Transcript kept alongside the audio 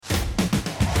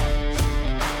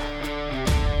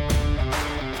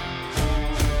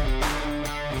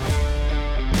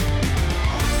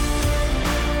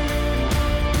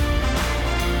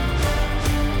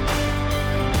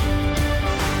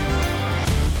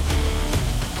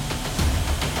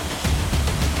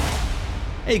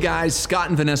Hey guys, Scott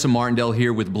and Vanessa Martindale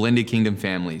here with Blended Kingdom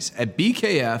Families. At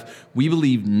BKF, we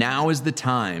believe now is the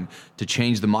time to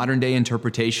change the modern day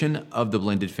interpretation of the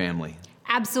blended family.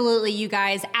 Absolutely, you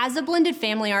guys. As a blended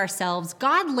family ourselves,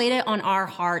 God laid it on our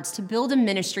hearts to build a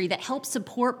ministry that helps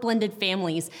support blended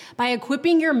families by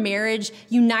equipping your marriage,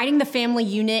 uniting the family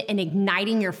unit, and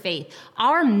igniting your faith.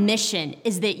 Our mission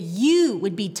is that you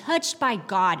would be touched by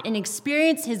God and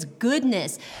experience His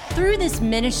goodness through this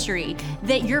ministry,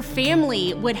 that your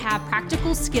family would have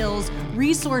practical skills,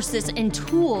 resources, and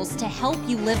tools to help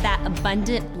you live that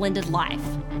abundant blended life.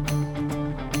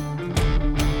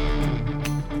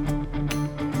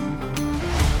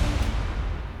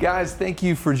 Guys, thank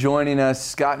you for joining us.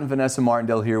 Scott and Vanessa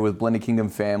Martindale here with Blended Kingdom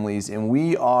Families, and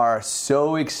we are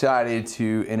so excited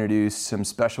to introduce some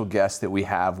special guests that we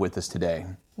have with us today.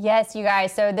 Yes, you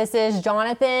guys. So this is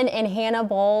Jonathan and Hannah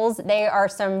Bowles. They are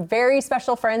some very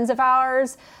special friends of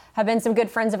ours, have been some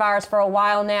good friends of ours for a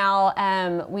while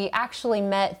now. We actually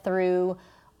met through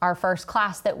our first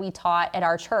class that we taught at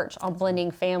our church on blending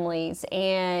families,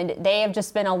 and they have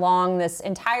just been along this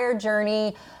entire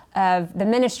journey of the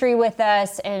ministry with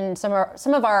us, and some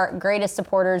of our greatest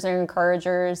supporters and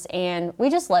encouragers. And we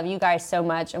just love you guys so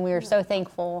much, and we are so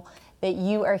thankful that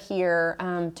you are here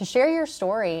to share your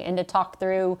story and to talk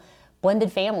through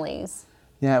blended families.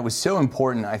 Yeah, it was so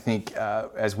important, I think,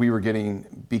 as we were getting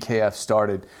BKF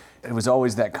started. It was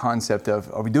always that concept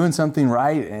of, are we doing something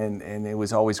right? And it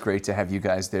was always great to have you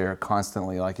guys there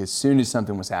constantly. Like, as soon as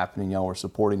something was happening, y'all were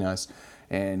supporting us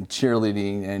and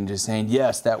cheerleading and just saying,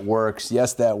 yes, that works.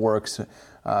 Yes, that works.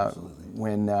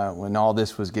 When all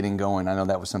this was getting going, I know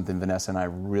that was something Vanessa and I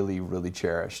really, really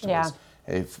cherished. Yeah.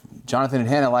 If Jonathan and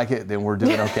Hannah like it, then we're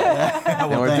doing okay.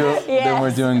 Then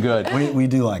we're doing good. We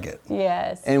do like it.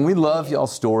 Yes. And we love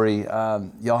y'all's story.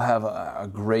 Y'all have a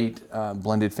great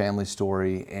blended family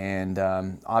story, and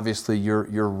obviously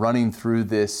you're running through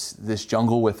this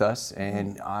jungle with us.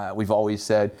 And we've always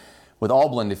said, with all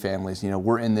blended families,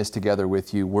 we're in this together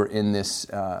with you. We're in this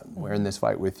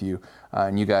fight with you,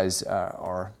 and you guys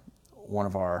are one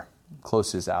of our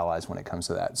closest allies when it comes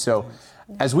to that. So,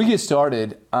 as we get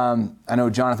started, I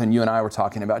know Jonathan, you and I were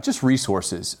talking about just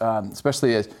resources,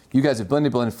 especially as you guys have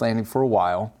blended family for a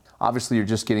while. Obviously, you're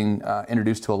just getting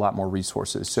introduced to a lot more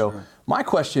resources. So, my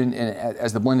question,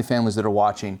 as the blended families that are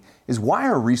watching, is why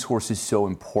are resources so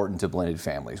important to blended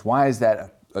families? Why is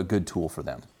that a good tool for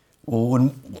them?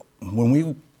 Well, when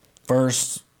we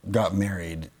first got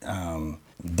married,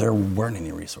 there weren't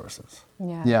any resources.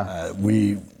 Yeah.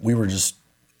 We were just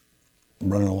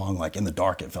running along like in the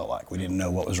dark, it felt like. We didn't know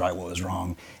what was right, what was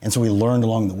wrong. And so we learned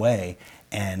along the way.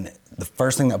 And the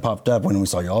first thing that popped up when we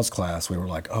saw y'all's class, we were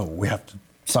like, oh, we have to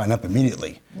sign up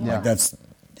immediately. Yeah. Like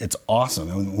it's awesome.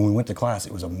 And when we went to class,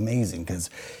 it was amazing because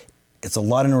it's a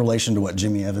lot in relation to what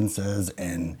Jimmy Evans says,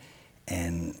 and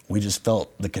we just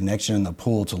felt the connection and the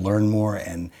pull to learn more,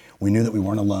 and we knew that we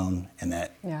weren't alone and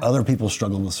that other people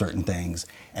struggled with certain things,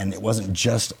 and it wasn't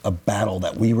just a battle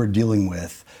that we were dealing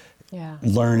with,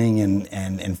 learning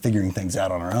and figuring things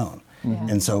out on our own.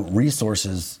 And so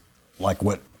resources like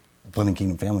what Blended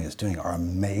Kingdom Family is doing are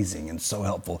amazing and so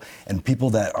helpful, and people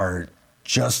that are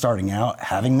just starting out,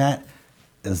 having that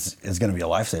is going to be a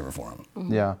lifesaver for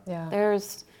them. Yeah.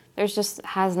 There's just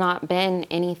has not been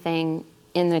anything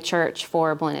in the church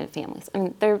for blended families. I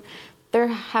mean, there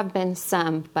have been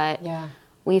some, but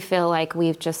we feel like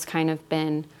we've just kind of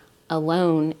been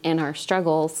alone in our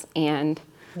struggles, and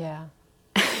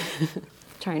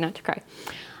trying not to cry.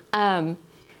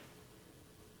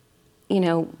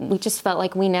 We just felt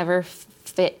like we never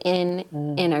fit in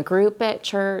a group at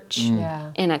church,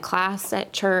 in a class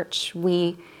at church.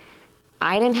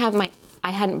 I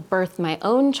hadn't birthed my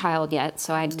own child yet,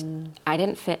 so I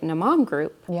didn't fit in a mom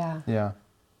group. Yeah.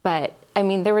 But, I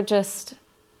mean,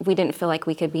 we didn't feel like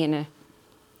we could be in a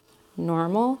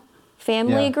normal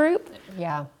family group.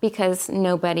 Yeah. Because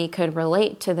nobody could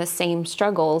relate to the same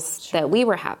struggles that we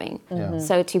were having.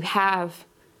 So to have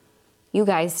you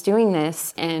guys doing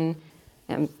this, and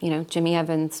Jimmy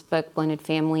Evans' book, Blended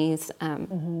Families,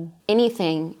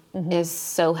 anything is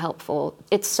so helpful.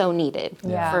 It's so needed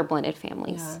for blended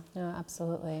families. Yeah, no,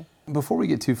 absolutely. Before we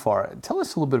get too far, tell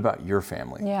us a little bit about your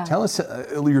family. Yeah. Tell us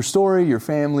your story, your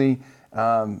family.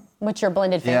 What's your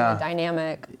blended family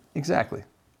dynamic? Exactly.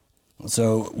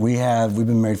 So we've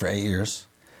been married for 8 years.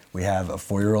 We have a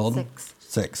 4-year-old.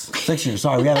 6 years.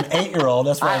 Sorry, we have an 8-year-old.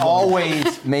 That's right. I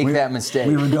always make that mistake.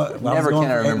 Never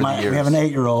can I remember the years. We have an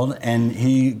 8-year-old, and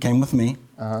he came with me.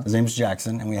 His name's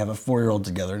Jackson, and we have a 4-year-old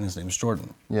together, and his name's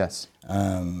Jordan. Yes.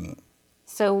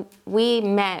 So we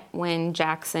met when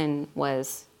Jackson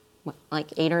was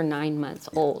like 8 or 9 months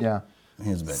old. Yeah. He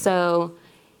was a baby. So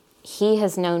he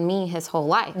has known me his whole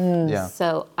life. Yeah.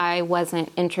 So I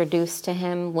wasn't introduced to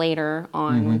him later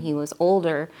on when he was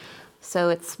older. So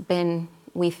it's been,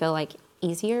 we feel like,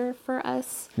 easier for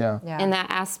us Yeah. in that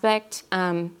aspect.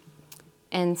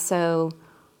 And so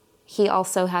he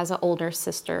also has an older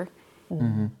sister.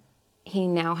 He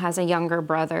now has a younger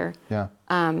brother. Yeah.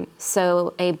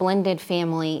 So a blended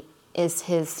family is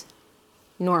his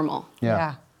normal.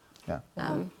 Yeah. Yeah.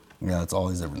 Yeah. Yeah, that's all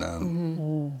he's ever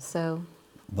known. So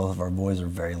Both of our boys are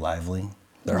very lively.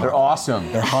 They're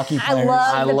awesome. They're hockey I players.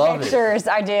 love the love it. pictures.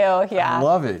 I do. Yeah. I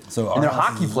love it. So and they're house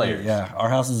hockey is a zoo. players. Yeah, our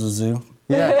house is a zoo.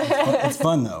 Yeah. It's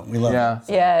fun though. We love Yeah. it.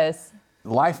 Yes.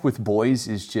 Life with boys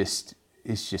is just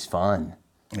fun.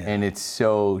 Yeah. And it's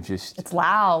so just It's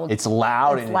loud. it's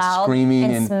loud It's and loud it's screaming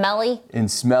and smelly.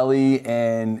 and smelly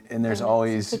and there's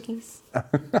always cookies.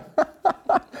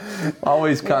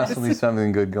 always constantly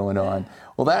something good going on.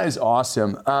 Well, that is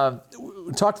awesome.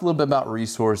 We talked a little bit about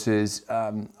resources.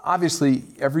 Obviously,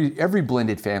 every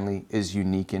blended family is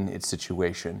unique in its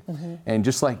situation, and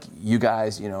just like you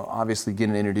guys, obviously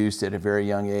getting introduced at a very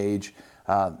young age,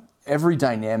 every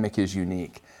dynamic is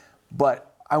unique. But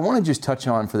I want to just touch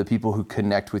on, for the people who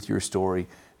connect with your story,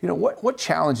 what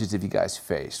challenges have you guys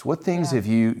faced? What things have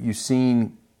you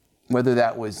seen, whether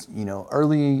that was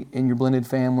early in your blended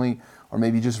family or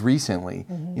maybe just recently?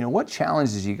 What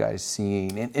challenges you guys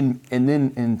seeing, and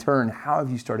then in turn, how have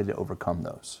you started to overcome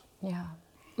those? Yeah.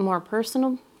 More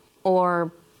personal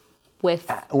or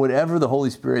with... Whatever the Holy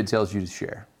Spirit tells you to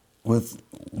share.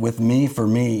 With me, for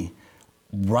me,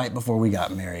 right before we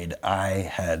got married,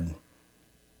 I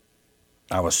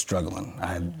was struggling. I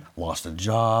had lost a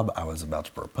job. I was about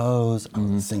to propose. I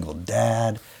was a single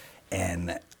dad,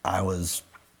 and I was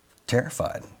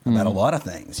terrified about a lot of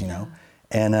things,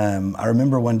 And I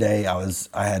remember one day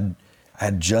I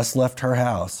had just left her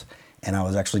house, and I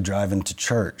was actually driving to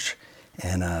church,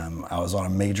 and I was on a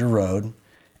major road,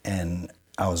 and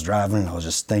I was driving, and I was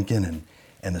just thinking,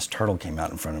 and this turtle came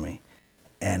out in front of me.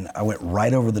 And I went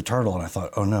right over the turtle, and I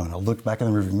thought, oh no, and I looked back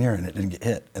in the rearview mirror, and it didn't get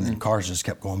hit. And then cars just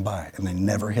kept going by, and they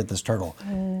never hit this turtle.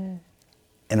 And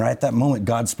right at that moment,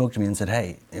 God spoke to me and said,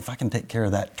 hey, if I can take care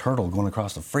of that turtle going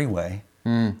across the freeway,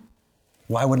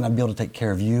 why wouldn't I be able to take care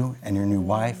of you and your new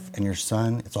wife and your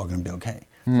son? It's all going to be okay.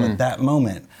 So at that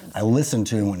moment, I listened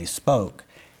to him when he spoke,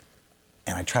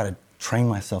 and I try to train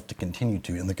myself to continue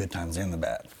to in the good times and the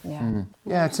bad. Yeah.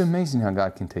 Yeah, it's amazing how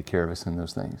God can take care of us in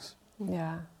those things.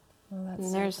 Yeah. Well,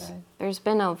 that's And so good. there's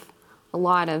been a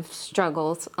lot of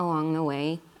struggles along the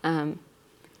way,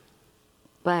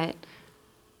 but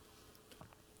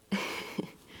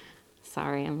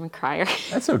sorry, I'm a crier.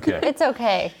 That's okay. It's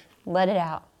okay. Let it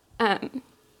out. I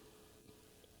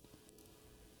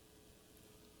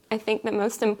think the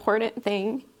most important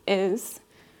thing is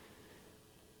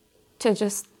to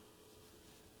just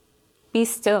be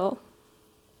still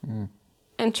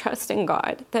and trust in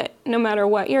God, that no matter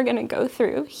what you're going to go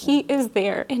through, He is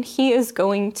there and He is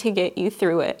going to get you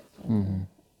through it.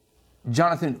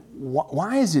 Jonathan,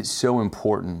 why is it so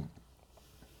important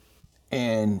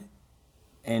and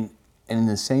in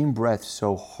the same breath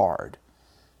so hard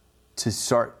to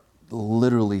start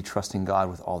literally trusting God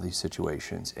with all these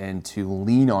situations and to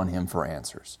lean on Him for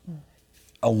answers?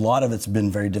 A lot of it's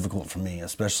been very difficult for me,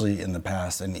 especially in the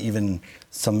past, and even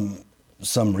some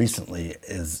recently,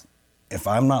 is if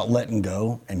I'm not letting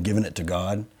go and giving it to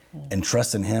God and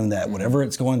trusting Him that whatever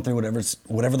it's going through,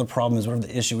 whatever the problem is, whatever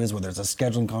the issue is, whether it's a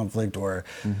scheduling conflict or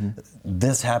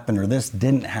this happened or this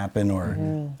didn't happen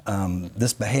or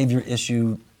this behavior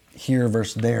issue here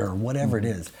versus there or whatever it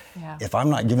is, if I'm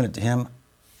not giving it to Him,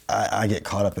 I get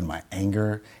caught up in my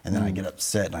anger, and then I get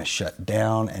upset and I shut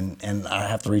down, and I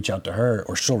have to reach out to her,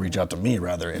 or she'll reach out to me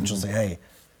rather, and she'll say, hey,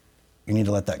 you need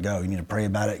to let that go. You need to pray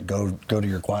about it. Go to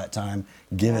your quiet time.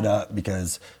 Give it up,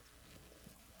 because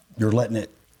you're letting it.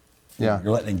 Yeah.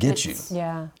 You're letting it get you.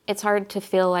 Yeah. It's hard to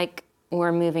feel like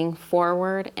we're moving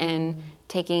forward and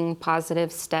taking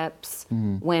positive steps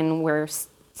when we're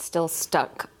still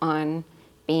stuck on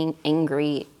being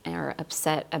angry or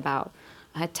upset about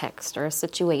a text or a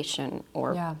situation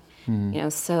or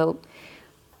so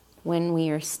when we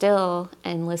are still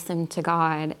and listen to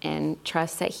God and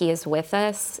trust that He is with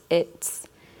us, it's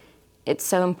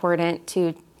so important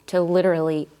to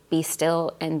literally be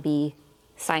still and be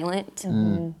silent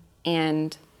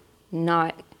and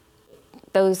not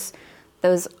those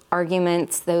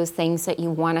arguments, those things that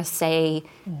you want to say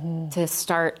to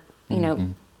start,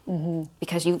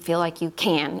 because you feel like you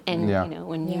can, and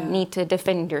when you need to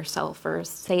defend yourself or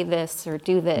say this or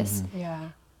do this.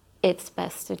 it's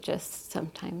best to just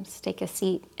sometimes take a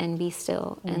seat and be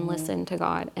still and listen to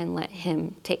God and let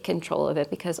Him take control of it,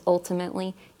 because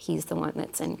ultimately He's the one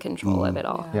that's in control of it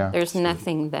all. Yeah. There's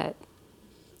nothing that,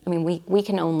 I mean, we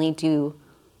can only do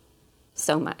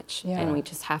so much, Yeah. and we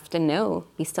just have to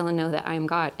be still and know that I am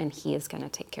God and He is going to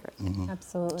take care of it.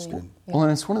 Absolutely. good. Yeah. Well,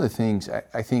 and it's one of the things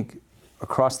I think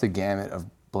across the gamut of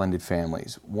blended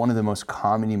families, one of the most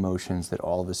common emotions that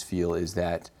all of us feel is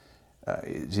that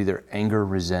it's either anger,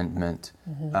 resentment,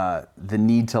 the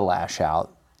need to lash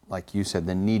out, like you said,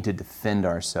 the need to defend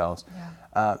ourselves.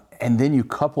 Yeah. And then you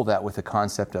couple that with the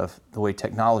concept of the way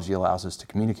technology allows us to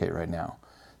communicate right now.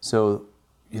 So,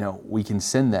 we can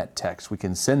send that text, we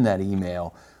can send that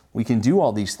email, we can do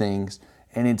all these things,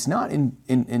 and it's not in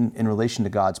relation to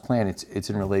God's plan, it's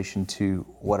in relation to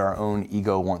what our own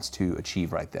ego wants to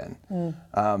achieve right then.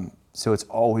 So it's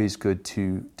always good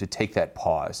to take that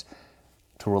pause,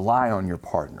 to rely on your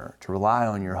partner, to rely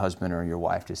on your husband or your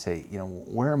wife to say,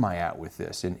 where am I at with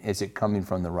this? And is it coming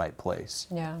from the right place?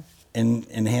 Yeah. And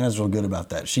Hannah's real good about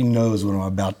that. She knows when I'm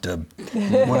about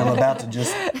to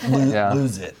just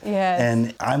lose it. Yes.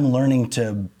 And I'm learning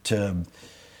to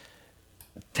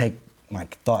take my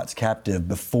thoughts captive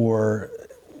before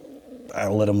I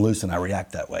let them loose and I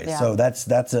react that way. Yeah. So that's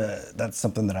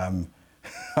something that I'm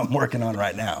working on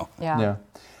right now. Yeah. Yeah.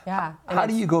 Yeah. And How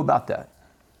do you go about that?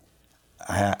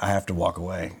 I have to walk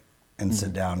away and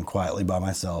sit down quietly by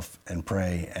myself and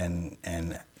pray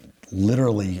and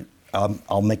literally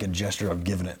I'll make a gesture of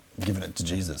giving it to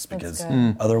Jesus, because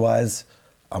otherwise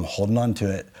I'm holding on to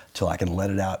it till I can let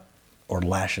it out or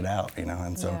lash it out,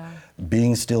 And so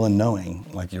being still and knowing,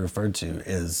 like you referred to,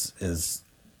 is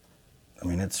I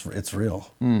mean, it's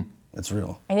real. It's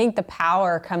real. I think the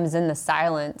power comes in the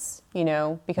silence,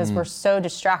 because we're so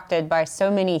distracted by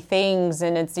so many things,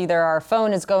 and it's either our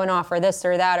phone is going off or this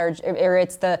or that, or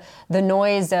it's the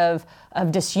noise of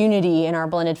disunity in our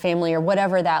blended family or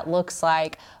whatever that looks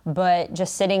like. But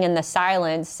just sitting in the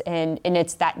silence and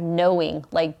it's that knowing,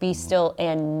 like be still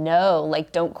and know,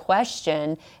 like don't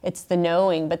question, it's the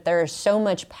knowing. But there's so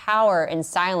much power in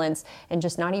silence and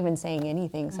just not even saying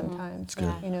anything sometimes. It's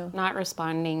good. Not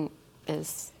responding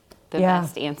is the Yeah.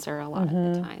 best answer a lot of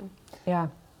the time. Yeah.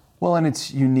 Well, and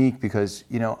it's unique because,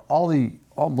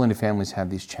 all blended families have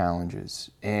these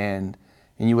challenges, and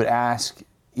you would ask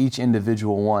each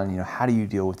individual one, how do you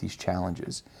deal with these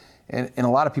challenges? And a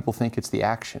lot of people think it's the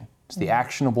action. It's the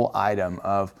actionable item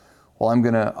of, well, I'm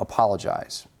going to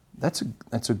apologize. That's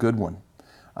a good one.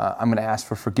 I'm going to ask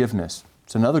for forgiveness.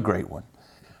 It's another great one.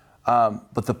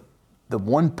 But the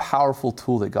one powerful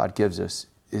tool that God gives us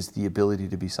is the ability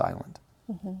to be silent,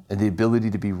 and the ability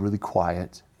to be really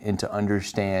quiet and to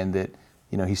understand that,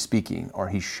 He's speaking or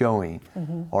He's showing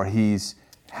or He's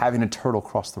having a turtle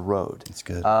cross the road. It's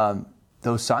good.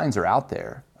 Those signs are out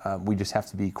there. We just have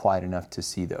to be quiet enough to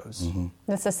see those.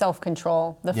 It's the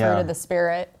self-control, the fruit Yeah. of the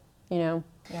Spirit, Yeah.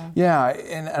 Yeah,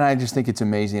 and I just think it's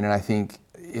amazing. And I think,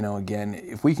 again,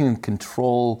 if we can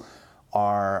control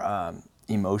our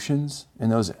emotions in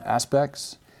those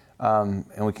aspects, and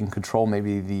we can control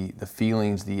maybe the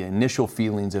feelings, the initial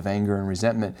feelings of anger and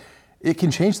resentment, it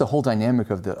can change the whole dynamic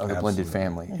of the blended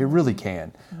family. It really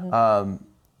can.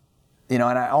 And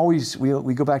I always,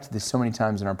 we go back to this so many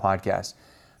times in our podcast.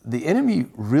 The enemy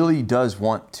really does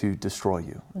want to destroy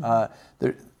you.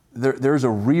 There's a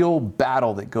real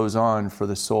battle that goes on for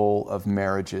the soul of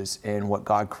marriages and what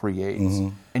God creates.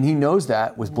 And He knows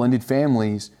that with blended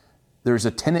families, there's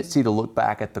a tendency to look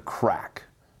back at the crack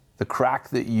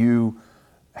that you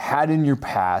had in your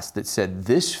past that said,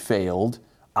 this failed,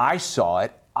 I saw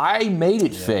it, I made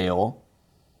it fail,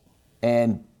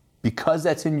 and because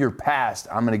that's in your past,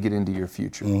 I'm going to get into your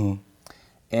future.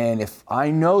 And if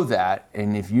I know that,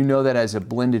 and if you know that as a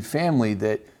blended family,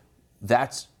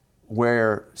 that's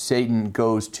where Satan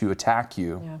goes to attack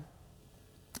you,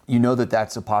 you know that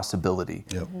that's a possibility.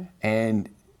 And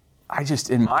I just,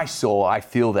 in my soul, I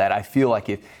feel that. I feel like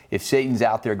if Satan's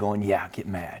out there going, yeah, get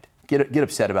mad, get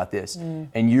upset about this,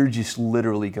 and you're just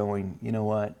literally going, you know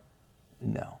what?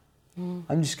 No.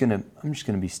 I'm just gonna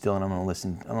be still, and I'm gonna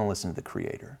listen to the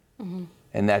Creator.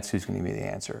 And that's who's gonna be the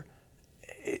answer.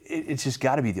 It's just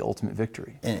gotta be the ultimate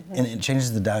victory. And it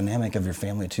changes the dynamic of your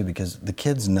family too, because the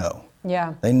kids know.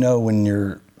 Yeah. They know when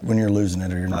you're losing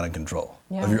it or you're not in control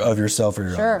of yourself or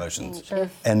your own emotions. Sure.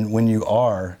 And when you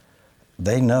are,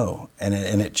 they know, and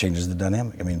it changes the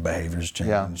dynamic. I mean, behaviors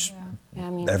change. Yeah, I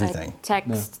mean, everything. A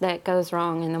text that goes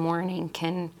wrong in the morning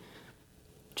can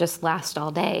just last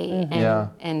all day,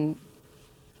 and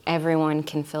everyone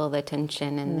can feel the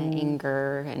tension and the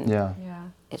anger,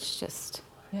 and it's just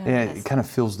it kind of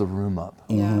fills the room up.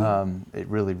 It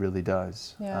really, really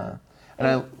does. Yeah.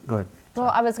 And go ahead. Well,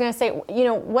 I was going to say,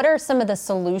 what are some of the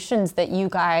solutions that you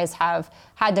guys have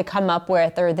had to come up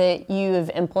with or that you have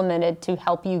implemented to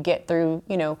help you get through,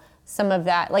 some of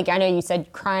that? Like, I know you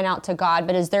said crying out to God,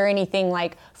 but is there anything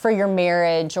like for your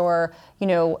marriage or,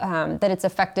 that it's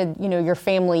affected, your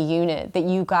family unit that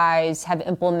you guys have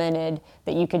implemented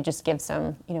that you could just give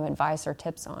some, advice or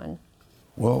tips on?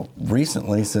 Well,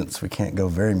 recently, since we can't go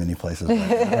very many places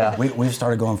right now, we've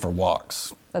started going for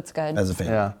walks. That's good. As a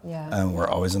family. Yeah. We're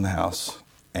always in the house.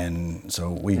 And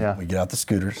so we get out the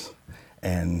scooters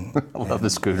and I love the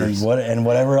scooters. And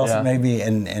whatever else it may be,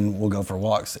 and we'll go for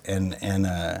walks. And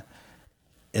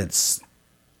it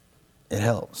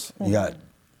helps. You got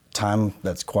time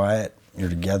that's quiet. You're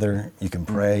together. You can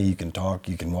pray. You can talk.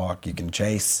 You can walk. You can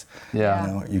chase.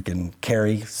 Yeah. You can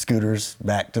carry scooters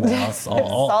back to the house.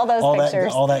 all those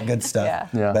pictures. All that good stuff.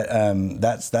 Yeah. But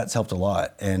that's helped a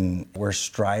lot, and we're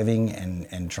striving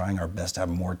and trying our best to have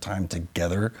more time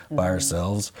together by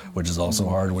ourselves, which is also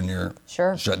hard when you're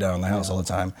shut down in the house all the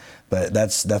time. But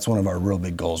that's one of our real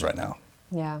big goals right now.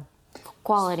 Yeah.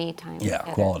 Quality time. Yeah,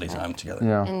 together. quality time together.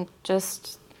 Yeah. And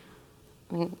just,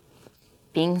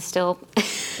 being still,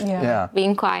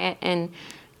 being quiet, and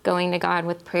going to God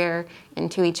with prayer and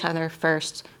to each other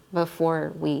first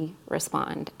before we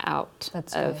respond out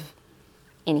of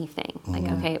anything. Like,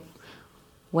 okay,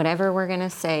 whatever we're going to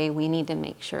say, we need to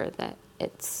make sure that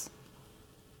it's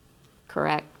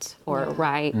correct or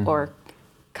right or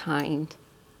kind.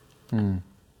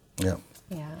 Yeah.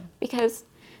 Yeah. Because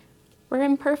we're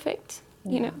imperfect,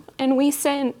 and we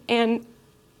sin, and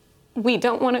we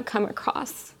don't want to come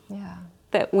across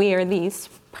that we are these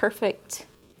perfect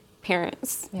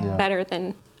parents, better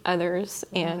than others,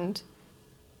 and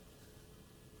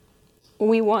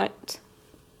we want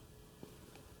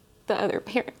the other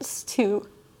parents to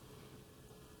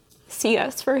see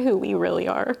us for who we really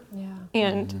are. Yeah.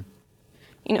 And,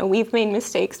 we've made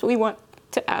mistakes. We want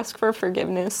to ask for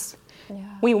forgiveness.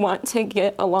 Yeah. We want to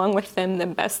get along with them the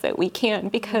best that we can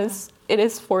because it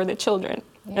is for the children.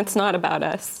 Yeah. It's not about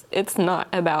us. It's not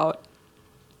about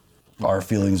our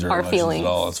feelings or our emotions feelings at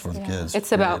all. It's for the kids.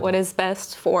 It's about what is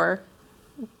best for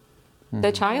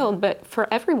the child, but for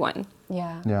everyone.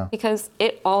 Yeah. Yeah. Because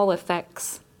it all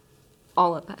affects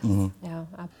all of us. Yeah.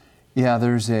 Yeah,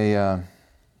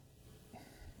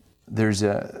 there's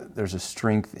a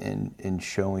strength in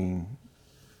showing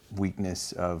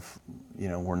weakness of,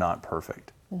 we're not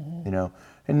perfect, and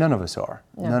none of us are.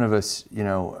 No. None of us,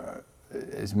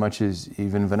 as much as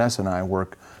even Vanessa and I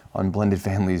work on blended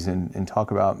families and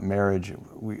talk about marriage,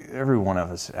 every one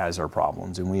of us has our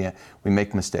problems, and we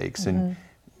make mistakes, and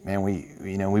man,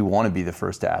 we want to be the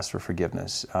first to ask for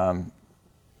forgiveness, and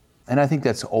I think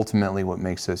that's ultimately what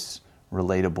makes us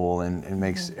relatable and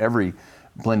makes every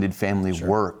blended family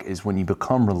work, is when you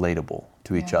become relatable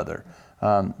to each other.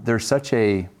 There's such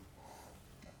a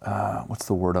what's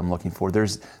the word I'm looking for?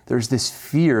 There's this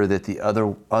fear that the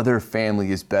other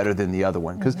family is better than the other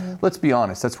one. Because let's be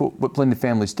honest, that's what blended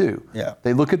families do. Yeah.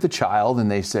 They look at the child and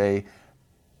they say,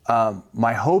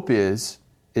 my hope is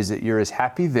that you're as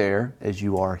happy there as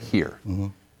you are here.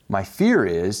 My fear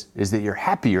is that you're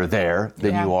happier there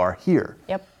than you are here.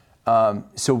 Yep.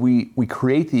 So we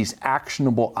create these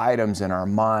actionable items in our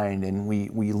mind, and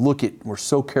we're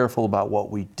so careful about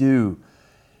what we do.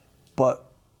 But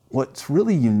what's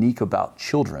really unique about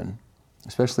children,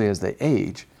 especially as they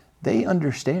age, they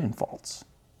understand faults.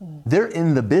 They're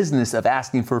in the business of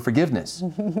asking for forgiveness.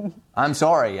 I'm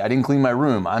sorry, I didn't clean my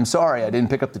room. I'm sorry, I didn't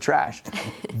pick up the trash.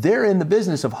 They're in the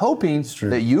business of hoping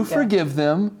that you forgive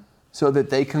them so that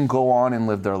they can go on and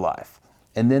live their life.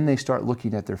 And then they start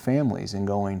looking at their families and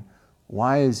going,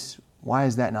 why is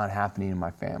that not happening in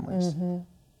my families?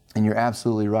 And you're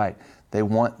absolutely right. They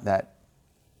want that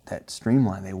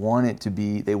streamline. They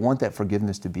want that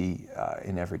forgiveness to be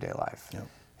in everyday life. Yep.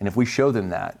 And if we show them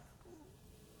that,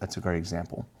 that's a great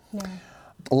example. Yeah.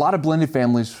 A lot of blended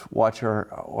families watch our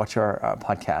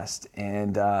podcast,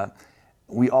 and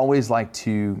we always like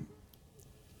to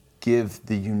give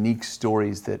the unique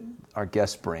stories that our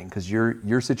guests bring, because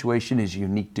your situation is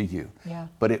unique to you. Yeah.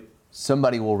 But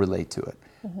somebody will relate to it.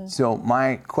 So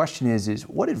my question is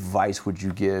what advice would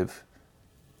you give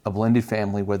a blended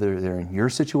family, whether they're in your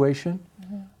situation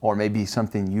or maybe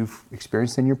something you've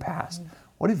experienced in your past?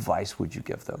 What advice would you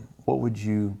give them? What would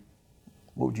you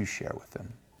share with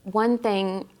them? One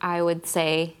thing I would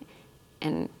say,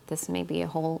 and this may be a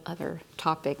whole other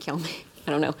topic, I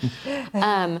don't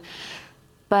know,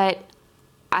 but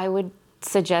I would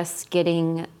suggest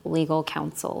getting legal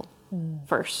counsel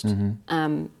first,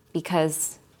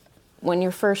 because when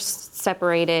you're first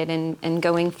separated and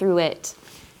going through it,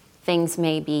 things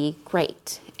may be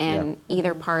great, and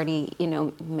either party,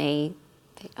 may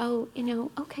think, oh,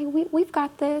 okay, we've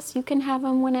got this. You can have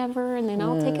them whenever, and then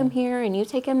I'll take them here, and you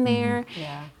take them there.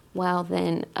 Yeah. Well,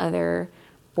 then other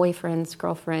boyfriends,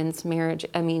 girlfriends, marriage.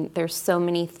 I mean, there's so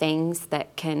many things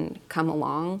that can come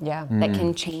along that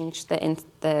can change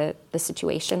the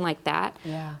situation like that.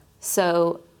 Yeah.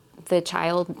 So the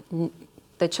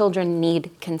children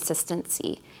need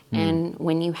consistency. And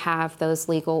when you have those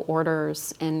legal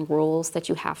orders and rules that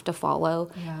you have to follow,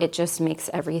 it just makes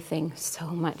everything so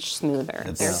much smoother.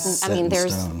 It's set in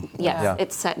stone.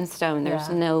 It's set in stone.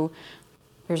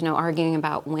 There's no arguing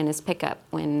about when is pickup,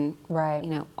 when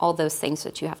all those things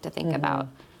that you have to think about.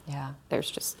 Yeah.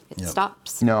 There's just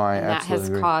stops. No, I and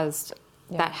absolutely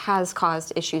agree. That has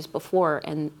caused issues before,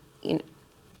 and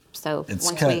so It's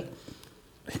once cut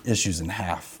issues in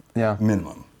half,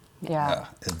 minimum. Yeah.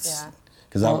 It's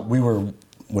because we were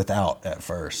without at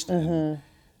first, and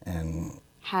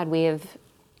had we have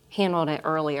handled it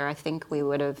earlier, I think we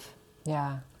would have.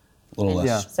 Yeah. a little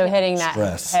less. So hitting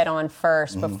stress. that head on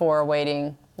first before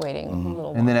waiting a little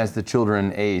while. And then as the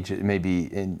children age, it may be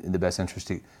in the best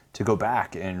interest to go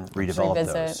back and redevelop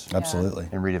Revisit. those. Yeah. Absolutely.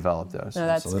 And redevelop those. No,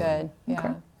 that's Absolutely. good. Yeah.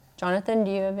 Okay. Jonathan,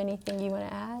 do you have anything you want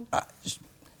to add?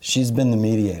 She's been the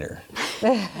mediator.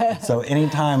 So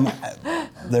anytime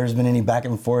there's been any back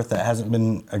and forth that hasn't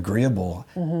been agreeable,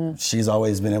 she's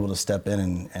always been able to step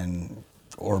in and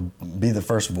or be the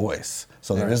first voice.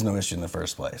 So there is no issue in the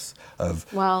first place of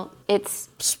it's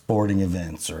sporting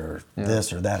events or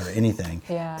this or that or anything.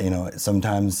 Yeah.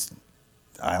 Sometimes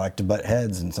I like to butt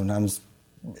heads, and sometimes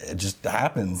it just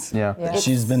happens. Yeah. But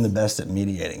she's been the best at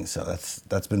mediating, so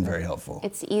that's been very helpful.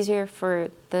 It's easier for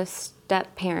the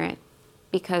step parent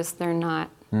because they're not.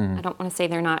 I don't want to say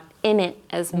they're not in it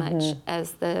as much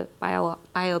as the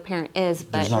bio parent is,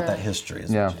 but There's not that history.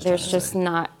 there's just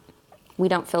not. We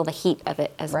don't feel the heat of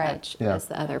it as Right. much as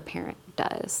the other parent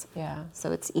does. Yeah.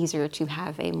 So it's easier to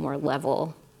have a more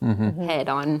level head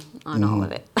on all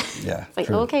of it. Yeah, It's like,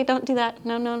 true. okay, don't do that.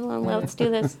 No, let's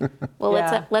do this. Well,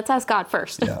 Yeah. let's ask God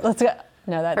first. Yeah. Let's go.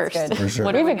 No, that's First. good. For sure.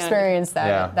 What are We've we gonna do? experienced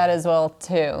that Yeah. as well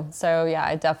too. So yeah,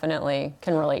 I definitely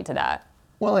can relate to that.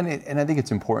 Well, and I think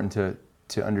it's important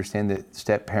to understand that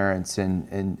step parents and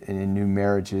in new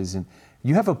marriages, and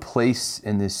you have a place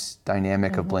in this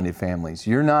dynamic of blended families.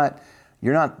 You're not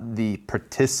the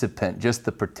participant, just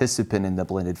the participant in the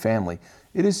blended family.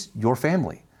 It is your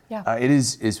family. Yeah. It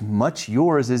is as much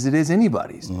yours as it is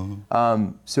anybody's.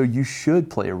 So you should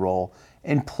play a role,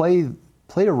 and play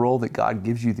a role that God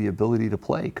gives you the ability to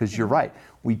play. Because you're right,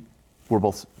 we're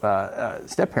both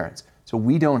step parents, so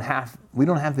we don't have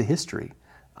the history.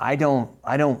 I don't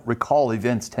recall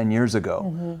events 10 years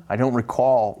ago. I don't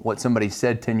recall what somebody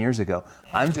said 10 years ago.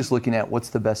 I'm just looking at what's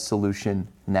the best solution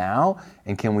now,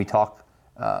 and can we talk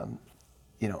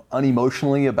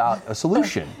unemotionally about a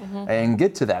solution and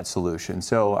get to that solution.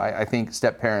 So I think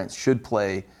step parents should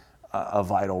play a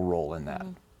vital role in that.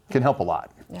 Can help a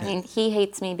lot. I mean, he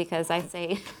hates me because I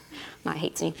say, not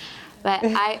hates me, but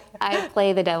I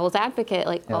play the devil's advocate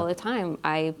all the time.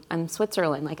 I'm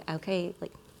Switzerland, okay,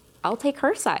 I'll take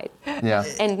her side. Yeah.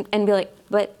 And be like,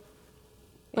 but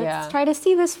let's Yeah. try to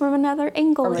see this from another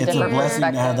angle. From a It's a different blessing to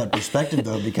perspective. have that perspective,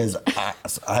 though, because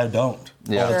I don't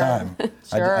all the time.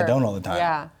 I don't all the time.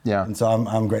 Yeah. Yeah. And so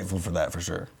I'm grateful for that, for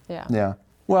sure. Yeah. Yeah.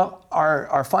 Well,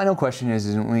 our final question is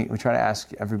and we try to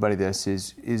ask everybody this,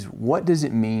 is what does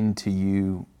it mean to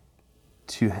you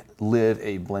to live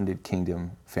a blended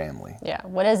kingdom family? Yeah.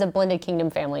 What is a blended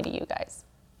kingdom family to you guys?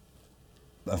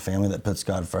 A family that puts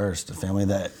God first, a family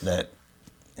that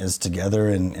is together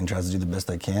and tries to do the best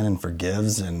they can and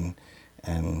forgives and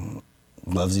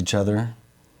loves each other.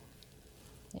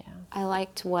 Yeah. I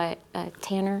liked what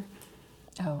Tanner,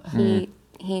 Oh.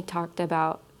 he talked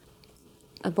about.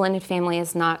 A blended family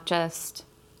is not just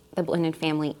the blended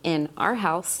family in our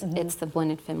house, it's the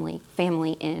blended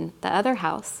family in the other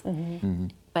house,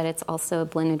 but it's also a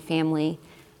blended family.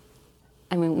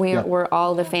 I mean, we're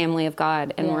all the family of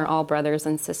God, and we're all brothers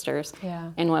and sisters. Yeah.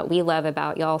 And what we love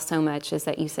about y'all so much is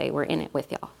that you say we're in it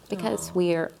with y'all, because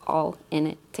we are all in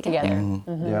it together.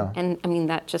 Yeah. And I mean,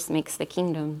 that just makes the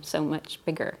kingdom so much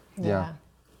bigger. Yeah.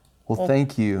 Well,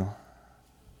 thank you.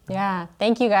 Yeah.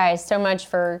 Thank you guys so much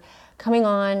for coming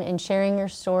on and sharing your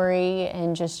story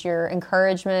and just your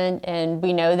encouragement. And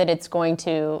we know that it's going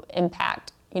to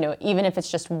impact, even if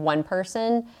it's just one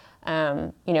person,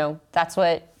 that's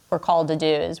what we're called to do,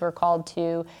 is we're called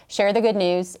to share the good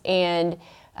news and,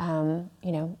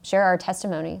 share our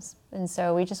testimonies. And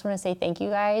so we just want to say thank you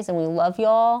guys, and we love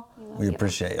y'all. We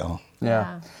appreciate y'all.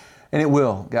 Yeah. And it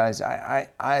will, guys.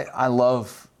 I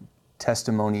love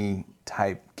testimony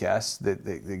type guests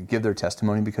that give their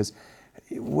testimony, because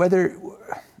whether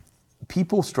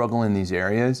people struggle in these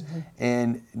areas,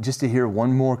 and just to hear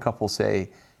one more couple say,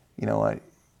 you know what,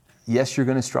 yes, you're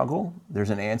going to struggle. There's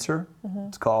an answer.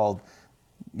 It's called,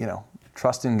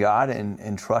 trust in God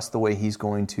and trust the way He's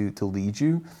going to lead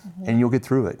you, and you'll get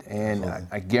through it. And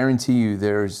I guarantee you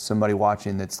there's somebody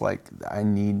watching that's like, I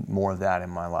need more of that in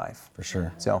my life. For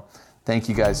sure. So thank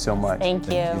you guys so much. Thank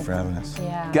you. Thank you for having us.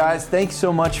 Yeah. Guys, thanks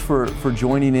so much for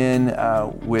joining in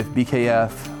with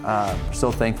BKF. We're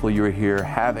so thankful you were here.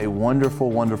 Have a wonderful,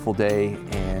 wonderful day,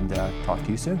 and talk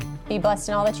to you soon. Be blessed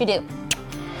in all that you do.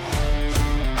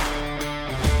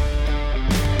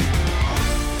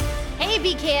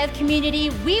 Hey BKF community,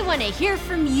 we want to hear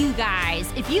from you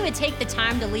guys. If you would take the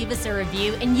time to leave us a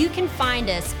review, and you can find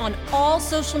us on all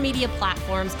social media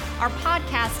platforms. Our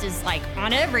podcast is like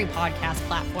on every podcast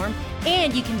platform,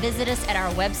 and you can visit us at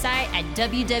our website at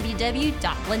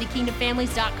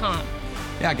www.blendedkingdomfamilies.com.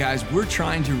 Yeah, guys, we're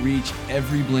trying to reach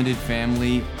every blended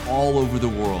family all over the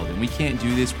world, and we can't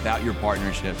do this without your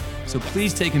partnership. So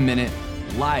please take a minute,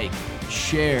 like,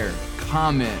 share,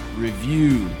 comment,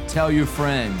 review, tell your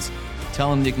friends. Tell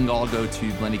them they can all go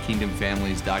to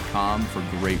blendedkingdomfamilies.com for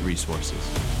great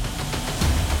resources.